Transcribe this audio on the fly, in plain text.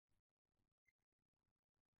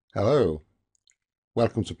Hello,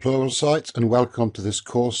 welcome to Pluralsight and welcome to this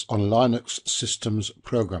course on Linux systems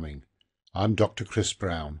programming. I'm Dr. Chris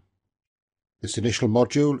Brown. This initial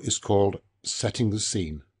module is called Setting the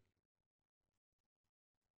Scene.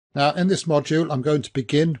 Now in this module I'm going to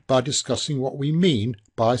begin by discussing what we mean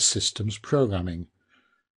by systems programming.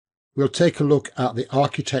 We'll take a look at the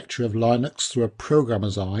architecture of Linux through a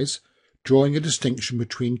programmer's eyes, drawing a distinction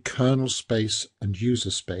between kernel space and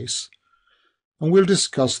user space. And we'll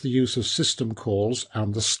discuss the use of system calls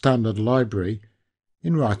and the standard library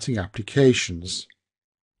in writing applications.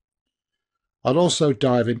 I'll also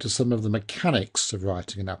dive into some of the mechanics of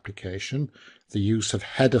writing an application, the use of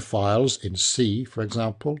header files in C, for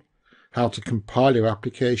example, how to compile your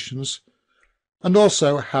applications, and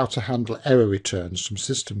also how to handle error returns from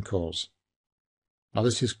system calls. Now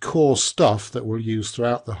this is core stuff that we'll use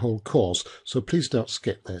throughout the whole course, so please don't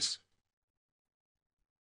skip this.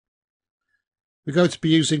 We're going to be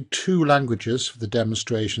using two languages for the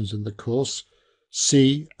demonstrations in the course,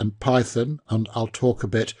 C and Python, and I'll talk a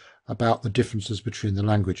bit about the differences between the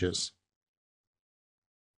languages.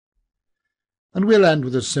 And we'll end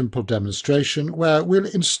with a simple demonstration where we'll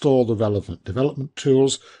install the relevant development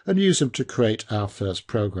tools and use them to create our first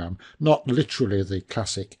program, not literally the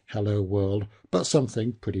classic hello world, but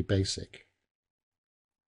something pretty basic.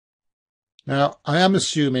 Now, I am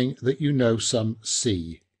assuming that you know some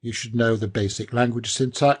C. You should know the basic language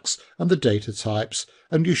syntax and the data types,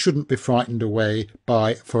 and you shouldn't be frightened away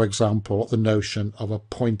by, for example, the notion of a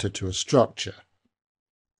pointer to a structure.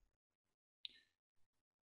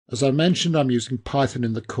 As I mentioned, I'm using Python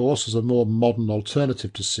in the course as a more modern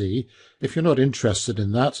alternative to C. If you're not interested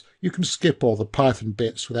in that, you can skip all the Python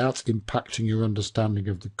bits without impacting your understanding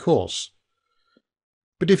of the course.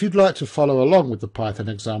 But if you'd like to follow along with the Python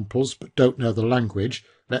examples but don't know the language,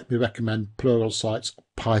 let me recommend Pluralsight's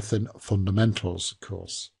Python Fundamentals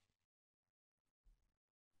course.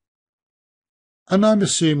 And I'm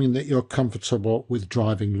assuming that you're comfortable with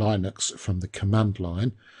driving Linux from the command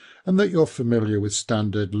line and that you're familiar with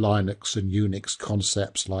standard Linux and Unix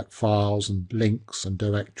concepts like files and links and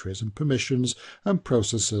directories and permissions and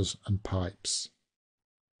processors and pipes.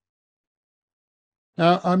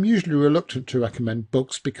 Now, I'm usually reluctant to recommend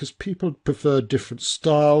books because people prefer different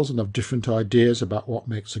styles and have different ideas about what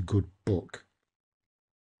makes a good book.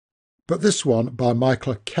 But this one by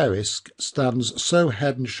Michael Kerisk stands so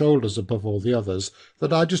head and shoulders above all the others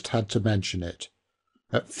that I just had to mention it.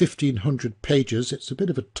 At 1,500 pages, it's a bit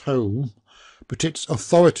of a tome, but it's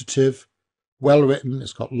authoritative, well written,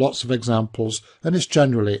 it's got lots of examples, and it's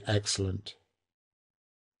generally excellent.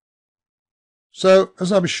 So,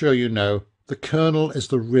 as I'm sure you know, the kernel is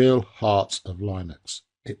the real heart of Linux.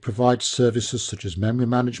 It provides services such as memory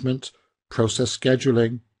management, process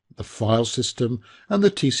scheduling, the file system, and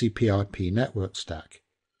the TCP/IP network stack.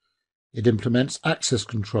 It implements access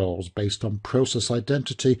controls based on process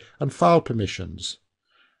identity and file permissions.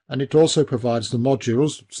 And it also provides the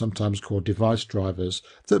modules, sometimes called device drivers,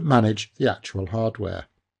 that manage the actual hardware.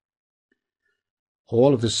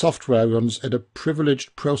 All of the software runs in a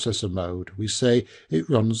privileged processor mode. We say it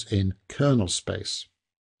runs in kernel space.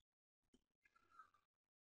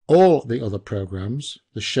 All the other programs,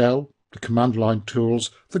 the shell, the command line tools,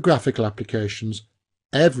 the graphical applications,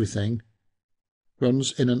 everything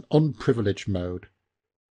runs in an unprivileged mode.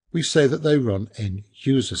 We say that they run in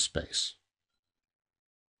user space.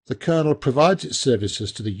 The kernel provides its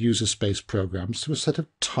services to the user space programs through a set of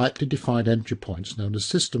tightly defined entry points known as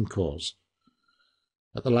system calls.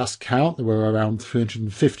 At the last count, there were around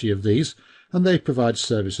 350 of these, and they provide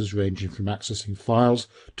services ranging from accessing files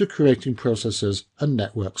to creating processors and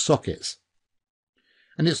network sockets.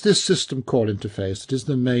 And it's this system call interface that is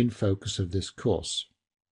the main focus of this course.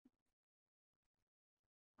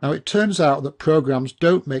 Now, it turns out that programs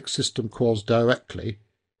don't make system calls directly.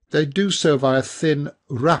 They do so via thin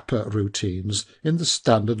wrapper routines in the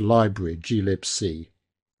standard library glibc.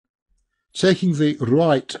 Taking the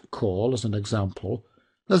write call as an example,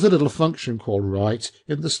 there's a little function called write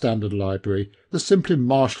in the standard library that simply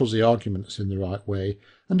marshals the arguments in the right way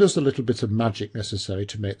and does the little bit of magic necessary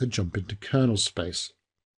to make the jump into kernel space.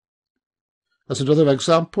 As another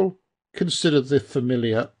example, consider the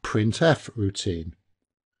familiar printf routine.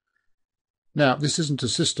 Now, this isn't a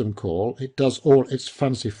system call, it does all its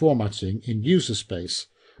fancy formatting in user space,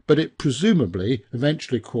 but it presumably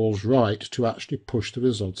eventually calls write to actually push the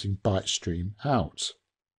resulting byte stream out.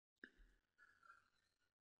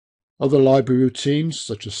 Other library routines,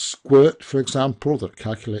 such as squirt, for example, that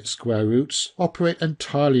calculate square roots, operate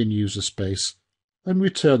entirely in user space and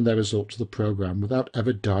return their result to the program without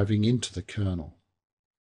ever diving into the kernel.